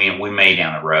may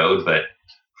down the road, but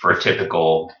for a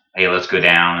typical, hey, let's go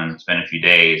down and spend a few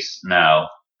days. No.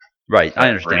 Right. I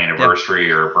understand. For an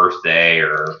anniversary or a birthday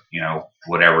or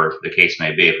whatever the case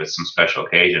may be, if it's some special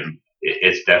occasion,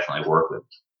 it's definitely worth it.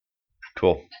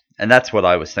 Cool. And that's what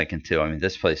I was thinking too. I mean,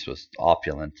 this place was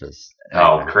opulent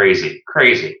crazy.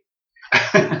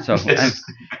 So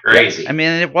crazy. Yeah, I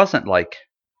mean, it wasn't like,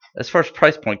 as far as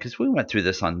price point, because we went through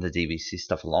this on the DVC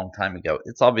stuff a long time ago.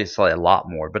 It's obviously a lot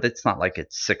more, but it's not like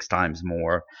it's 6 times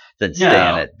more than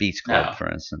staying at Beach Club, for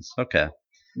instance. Okay.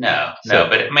 No.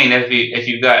 But I mean, if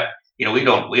you've got,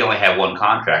 we only have one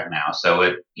contract now,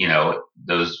 so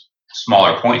those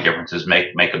smaller point differences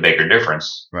make a bigger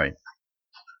difference. Right.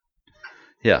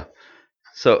 Yeah.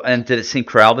 So, and did it seem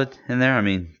crowded in there? I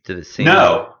mean, did it seem?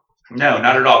 No, not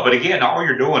at all. But again, all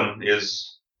you're doing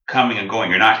is coming and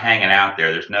going. You're not hanging out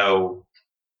there. There's no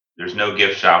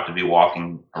gift shop to be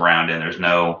walking around in. There's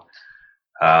no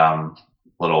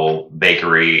little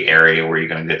bakery area where you're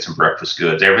going to get some breakfast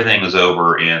goods. Everything is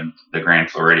over in the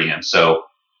Grand Floridian. So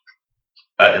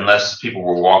unless people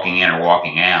were walking in or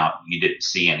walking out, you didn't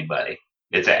see anybody.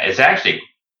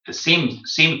 It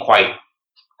seemed quite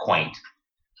quaint.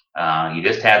 You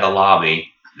just had the lobby,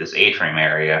 this atrium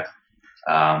area.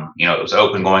 It was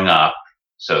open going up,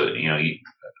 so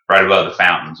right above the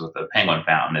fountains with the penguin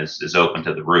fountain is open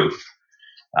to the roof,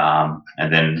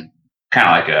 and then kind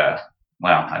of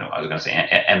like I was going to say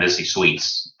embassy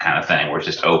suites kind of thing, where it's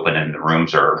just open and the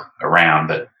rooms are around.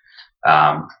 But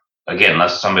again,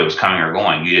 unless somebody was coming or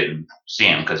going, you didn't see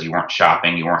them because you weren't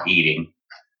shopping, you weren't eating.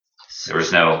 There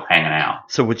was no hanging out.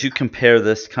 So would you compare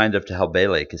this kind of to how Bay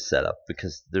Lake is set up?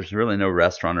 Because there's really no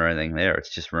restaurant or anything there.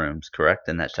 It's just rooms, correct,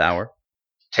 in that tower?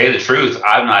 Tell you the truth,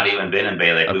 I've not even been in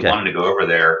Bay Lake. Okay. We wanted to go over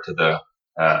there to the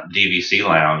DVC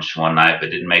lounge one night,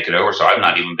 but didn't make it over, so I've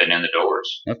not even been in the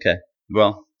doors. Okay.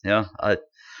 Well, yeah, I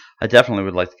definitely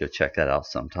would like to go check that out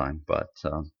sometime, but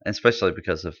especially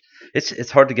because of it's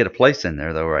hard to get a place in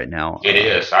there though right now. It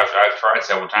is. I've tried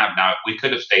several times. Now we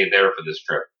could have stayed there for this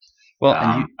trip. Well,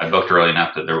 I booked early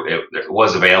enough that it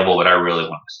was available, but I really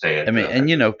wanted to stay.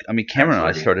 Cameron and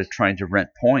I started trying to rent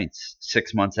points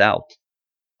 6 months out,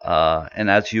 and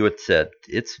as you had said,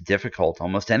 it's difficult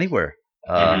almost anywhere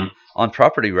on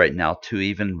property right now to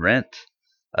even rent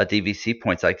DVC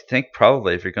points. I think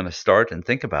probably if you're going to start and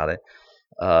think about it,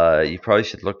 you probably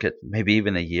should look at maybe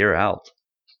even a year out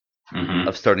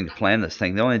of starting to plan this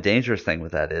thing. The only dangerous thing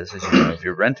with that is if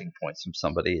you're renting points from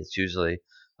somebody, it's usually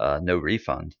no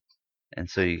refund. And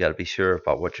so you got to be sure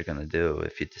about what you're going to do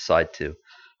if you decide to.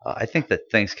 I think that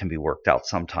things can be worked out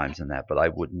sometimes in that, but I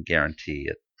wouldn't guarantee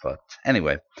it. But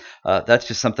anyway, that's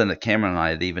just something that Cameron and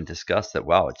I had even discussed, that,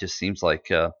 wow, it just seems like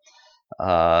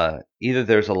either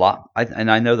there's a lot,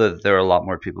 and I know that there are a lot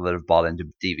more people that have bought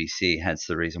into DVC, hence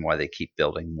the reason why they keep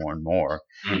building more and more.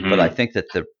 But I think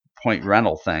that the point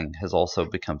rental thing has also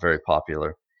become very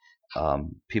popular.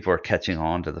 People are catching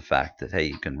on to the fact that, hey,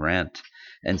 you can rent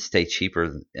and stay cheaper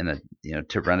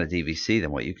to rent a DVC than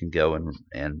what you can go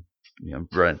and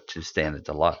rent to stay in a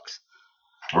deluxe.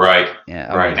 Right.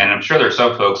 Yeah. Right. And I'm sure there's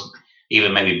some folks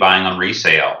even maybe buying on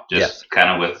resale, just kind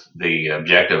of with the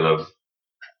objective of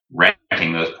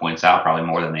renting those points out probably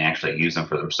more than they actually use them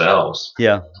for themselves.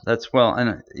 Yeah, it's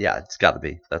got to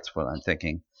be. That's what I'm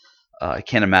thinking. I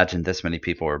can't imagine this many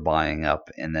people are buying up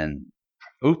and then,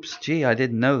 oops, gee, I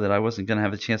didn't know that I wasn't going to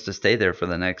have a chance to stay there for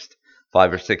the next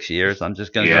 5 or 6 years. I'm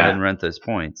just going to go ahead and rent those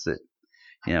points.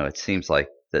 It seems like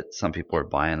that some people are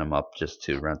buying them up just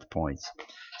to rent the points.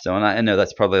 So, and I know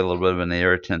that's probably a little bit of an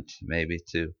irritant maybe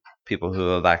to people who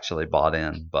have actually bought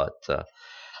in, but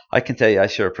I can tell you I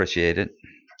sure appreciate it.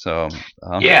 So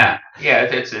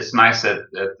it's nice that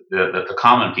the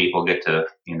common people get to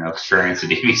experience the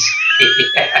DVC.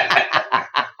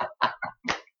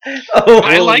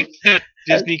 I like that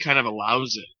Disney kind of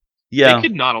allows it. Yeah, they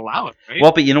could not allow it, right?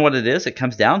 Well, but you know what it is? It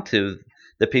comes down to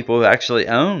the people who actually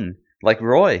own, like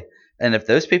Roy. And if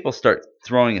those people start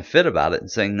throwing a fit about it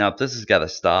and saying, "No, this has got to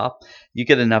stop," you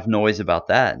get enough noise about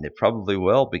that, and it probably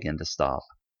will begin to stop.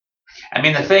 I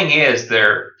mean, the thing is,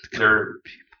 they're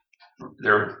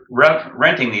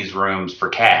renting these rooms for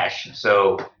cash,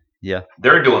 so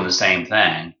they're doing the same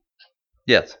thing.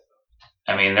 Yes,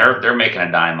 I mean they're making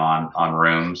a dime on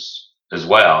rooms as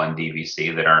well in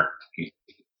DVC that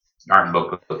aren't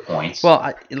booked with points.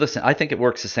 Well, listen, I think it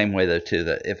works the same way though too.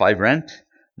 That if I rent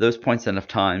those points enough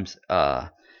times, at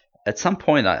some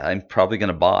point I'm probably going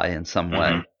to buy in some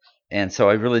way, and so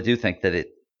I really do think that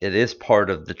it is part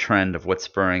of the trend of what's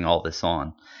spurring all this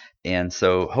on. And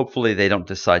so hopefully they don't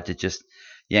decide to just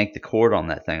yank the cord on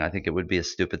that thing. I think it would be a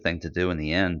stupid thing to do in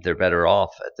the end. They're better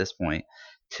off at this point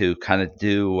to kind of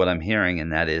do what I'm hearing,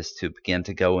 and that is to begin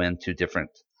to go into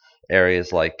different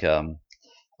areas like,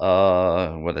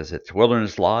 what is it,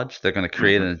 Wilderness Lodge. They're going to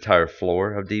create an entire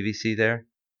floor of DVC there.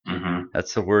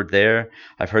 That's the word there.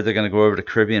 I've heard they're going to go over to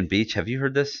Caribbean Beach. Have you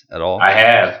heard this at all? I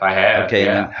have. Okay,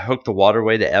 and then hook the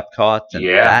waterway to Epcot. And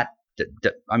that,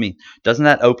 I mean, doesn't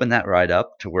that open that right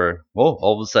up to where,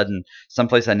 all of a sudden,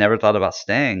 someplace I never thought about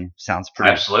staying sounds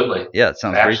pretty. Absolutely. Yeah, it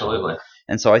sounds absolutely. Great.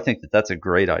 And so I think that that's a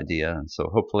great idea. And so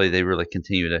hopefully they really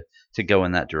continue to go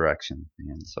in that direction.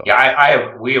 And so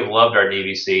we have loved our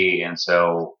DVC, and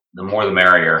so the more the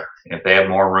merrier. If they have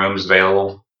more rooms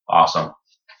available, awesome.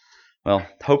 Well,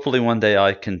 hopefully one day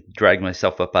I can drag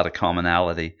myself up out of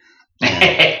commonality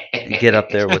and get up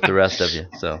there with the rest of you.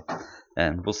 So,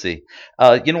 and we'll see.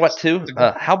 You know what, too?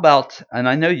 How about, and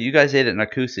I know you guys ate at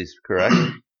Narcoossee's, correct?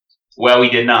 Well, we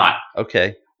did not.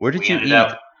 Okay. Where did you eat?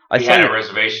 We had a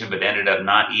reservation, but ended up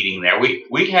not eating there.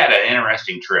 We had an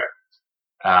interesting trip.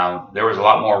 There was a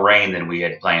lot more rain than we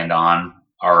had planned on.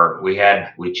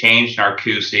 We changed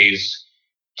Narcoossee's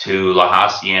to La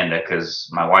Hacienda because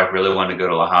my wife really wanted to go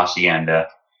to La Hacienda,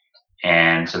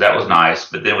 and so that was nice.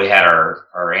 But then we had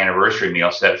our anniversary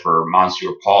meal set for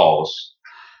Monsieur Paul's.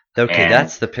 Okay,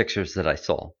 that's the pictures that I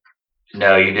saw.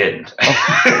 No, you didn't.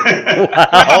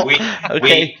 Wow.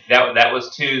 That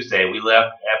was Tuesday. We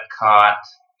left Epcot.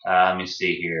 Let me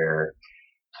see here.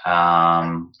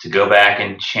 To go back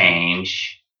and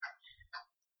change,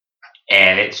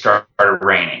 and it started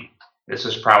raining. This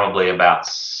was probably about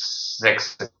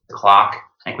 6 o'clock.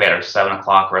 I think we had our 7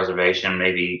 o'clock reservation,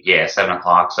 7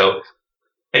 o'clock. So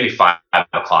maybe 5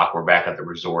 o'clock, we're back at the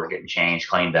resort getting changed,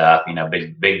 cleaned up,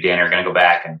 big dinner, going to go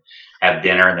back and have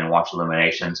dinner and then watch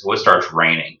Illuminations. Well, it starts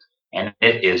raining, and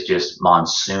it is just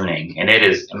monsooning. And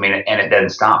it doesn't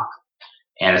stop.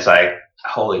 And it's like,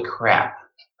 holy crap.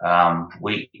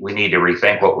 We need to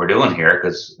rethink what we're doing here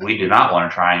because we do not want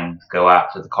to try and go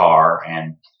out to the car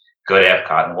and go to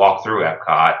Epcot and walk through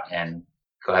Epcot and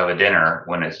go have a dinner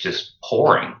when it's just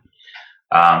pouring.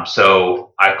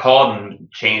 So I called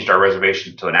and changed our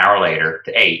reservation to an hour later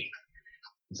to 8.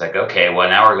 It's like, okay, well,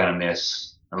 now we're going to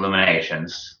miss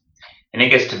Illuminations. And it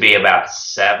gets to be about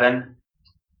 7,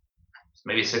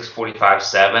 maybe 6:45,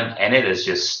 7, and it is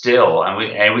just still, and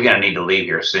we're going to need to leave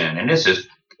here soon. And it's just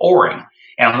pouring.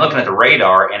 And I'm looking at the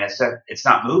radar, and it's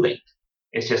not moving.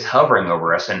 It's just hovering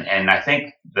over us. And I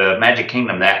think the Magic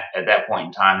Kingdom at that point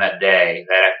in time, that day,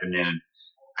 that afternoon,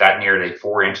 got nearly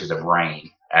 4 inches of rain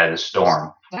out of the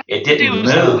storm. It didn't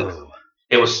move.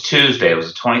 It was Tuesday. It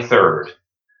was the 23rd.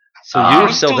 So you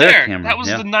were still there, Cameron. That was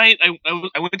the night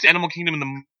I went to Animal Kingdom in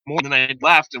the morning, and I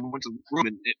left and went to the room,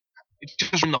 and it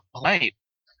just from the whole night.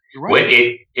 You're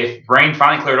right. If rain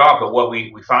finally cleared off, but what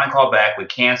we finally called back, we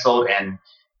canceled, and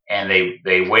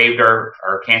they waived our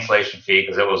cancellation fee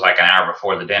because it was like an hour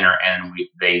before the dinner, and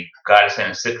they got us in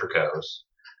at Citrico's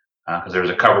because there was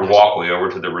a covered walkway over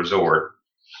to the resort.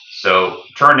 So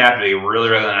it turned out to be a really,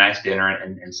 really nice dinner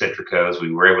in Citrico's.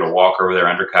 We were able to walk over there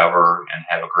undercover and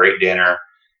have a great dinner.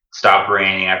 Stopped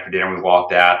raining after dinner. We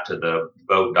walked out to the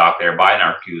boat dock there by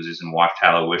Narcoossee's and watched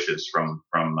Hallow Wishes from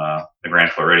the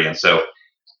Grand Floridian. So it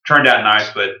turned out nice,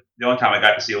 but the only time I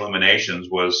got to see Illuminations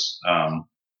was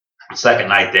second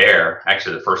night there,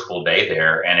 actually the first full day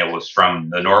there, and it was from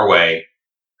the Norway,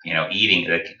 eating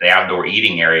the outdoor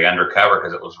eating area undercover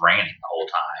because it was raining the whole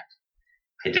time.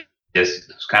 It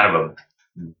was kind of a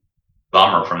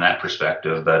bummer from that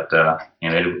perspective, but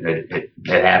it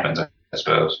happens, I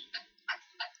suppose.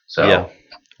 So Yeah.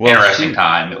 Well, interesting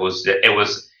time. It was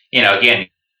again,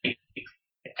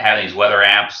 having these weather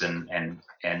apps and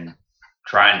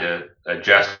trying to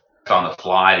adjust on the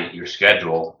fly to your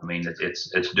schedule. I mean,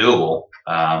 it's doable.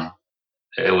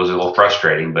 It was a little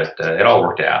frustrating, but it all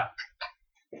worked out.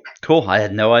 Cool. I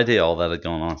had no idea all that had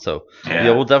gone on. So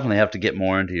yeah, we'll definitely have to get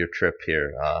more into your trip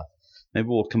here. Maybe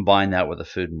we'll combine that with a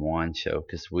food and wine show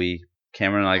because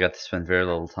Cameron and I got to spend very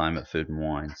little time at Food and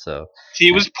Wine. So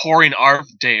he was pouring our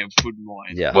day of Food and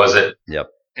Wine. Yeah. Was it? Yep.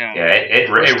 Yeah. It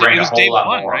rained a whole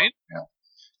lot more, right? Yeah.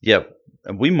 Yep.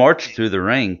 We marched through the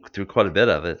rain through quite a bit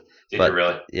of it. Did you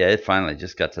really? Yeah, it finally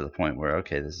just got to the point where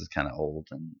this is kind of old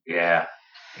and. Yeah,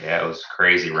 it was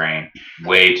crazy rain.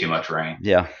 Way too much rain.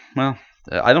 Yeah. Well,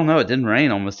 I don't know. It didn't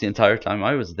rain almost the entire time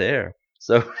I was there,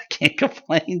 so I can't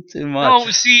complain too much.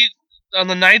 No, see, on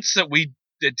the nights that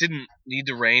it didn't need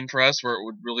to rain for us, where it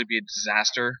would really be a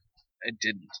disaster, it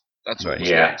didn't. That's what was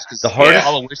nice. Because the hardest,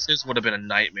 all the wishes would have been a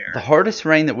nightmare. The hardest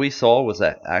rain that we saw was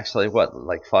at actually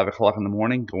like 5 o'clock in the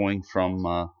morning, going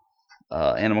from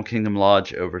Animal Kingdom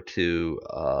Lodge over to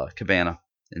Cabana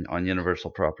on Universal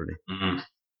property. Mm-hmm.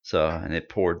 So, and it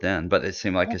poured then, but it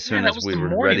seemed like as soon as we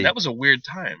were ready. That was a weird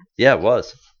time. Yeah, it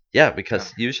was. Yeah,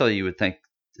 because usually you would think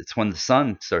it's when the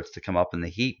sun starts to come up and the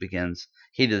heat of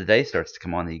the day starts to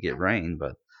come on and you get rain,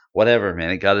 but whatever, man.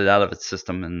 It got it out of its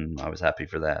system, and I was happy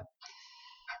for that.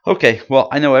 Okay, well,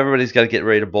 I know everybody's got to get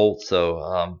ready to bolt,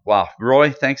 so wow.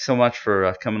 Roy, thanks so much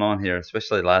for coming on here,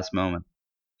 especially last moment.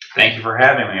 Thank you for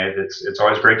having me. It's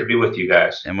always great to be with you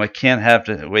guys. And we can't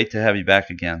wait to have you back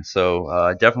again. So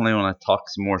I definitely want to talk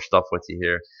some more stuff with you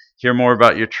here. Hear more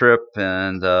about your trip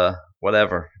and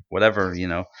whatever, Roy, I've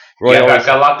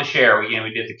got a lot to share. We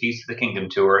did the Keys to the Kingdom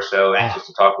tour, so anxious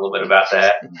to talk a little bit about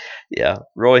that. Yeah,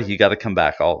 Roy, you got to come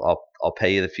back. I'll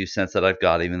pay you the few cents that I've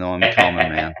got, even though I'm a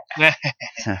common man.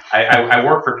 I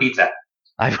work for pizza.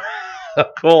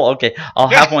 Cool. Okay, I'll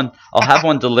have one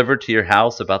delivered to your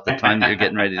house about the time that you're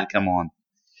getting ready to come on.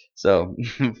 So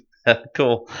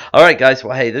cool. All right, guys.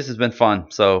 Well, hey, this has been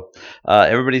fun. So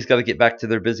everybody's got to get back to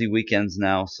their busy weekends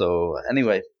now. So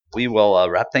anyway, we will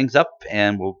wrap things up,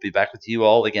 and we'll be back with you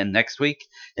all again next week.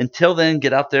 Until then,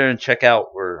 get out there and check out.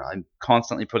 I'm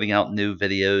constantly putting out new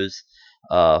videos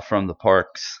from the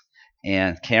parks,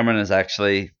 and Cameron is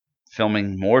actually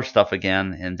filming more stuff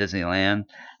again in Disneyland,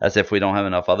 as if we don't have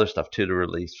enough other stuff to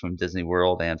release from Disney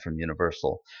World and from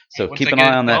Universal. So keep an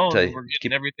eye on that. We're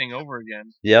getting everything over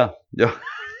again. Yeah.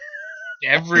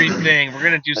 Everything. We're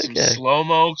gonna do some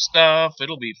slow-mo stuff.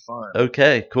 It'll be fun.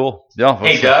 Okay, cool. Yeah.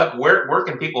 Hey, Doug, where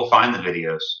can people find the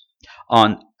videos?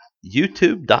 On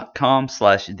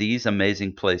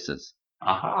youtube.com/theseamazingplaces.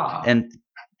 Aha. And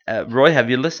Roy, have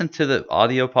you listened to the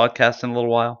audio podcast in a little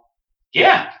while?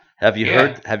 Yeah. Have you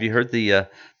heard the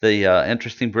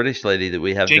interesting British lady that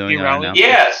we have doing it right now?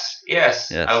 Yes.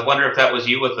 I wonder if that was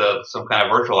you with some kind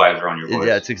of virtualizer on your voice.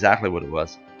 Yeah, it's exactly what it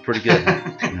was. Pretty good.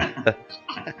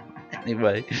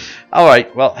 Anyway, all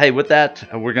right. Well, hey, with that,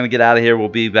 we're gonna get out of here. We'll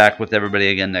be back with everybody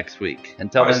again next week.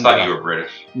 Until then, I thought you were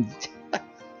British.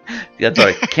 That's all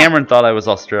right. Cameron thought I was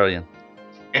Australian.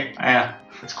 Yeah,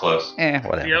 it's close.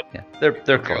 Whatever. Yep. Yeah,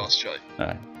 they're close. Australia. All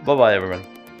right. Bye, everybody.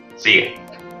 See you.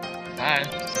 Bye.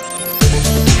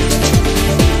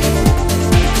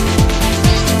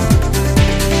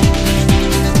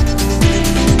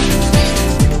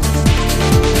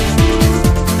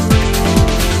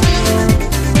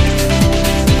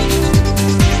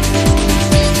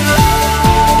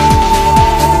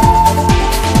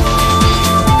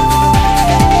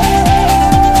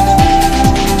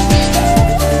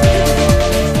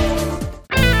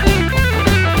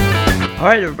 All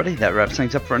right, everybody, that wraps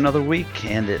things up for another week,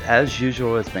 and as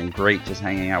usual, it's been great just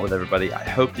hanging out with everybody. I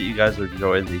hope that you guys are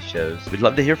enjoying these shows. We'd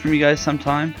love to hear from you guys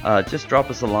sometime. Just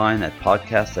drop us a line at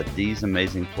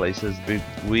podcast@theseamazingplaces.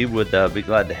 We would be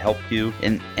glad to help you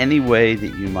in any way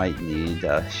that you might need.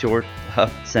 Short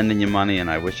sending you money, and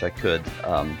I wish I could.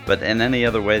 But in any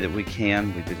other way that we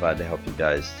can, we'd be glad to help you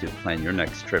guys to plan your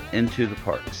next trip into the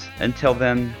parks. Until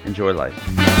then, enjoy life.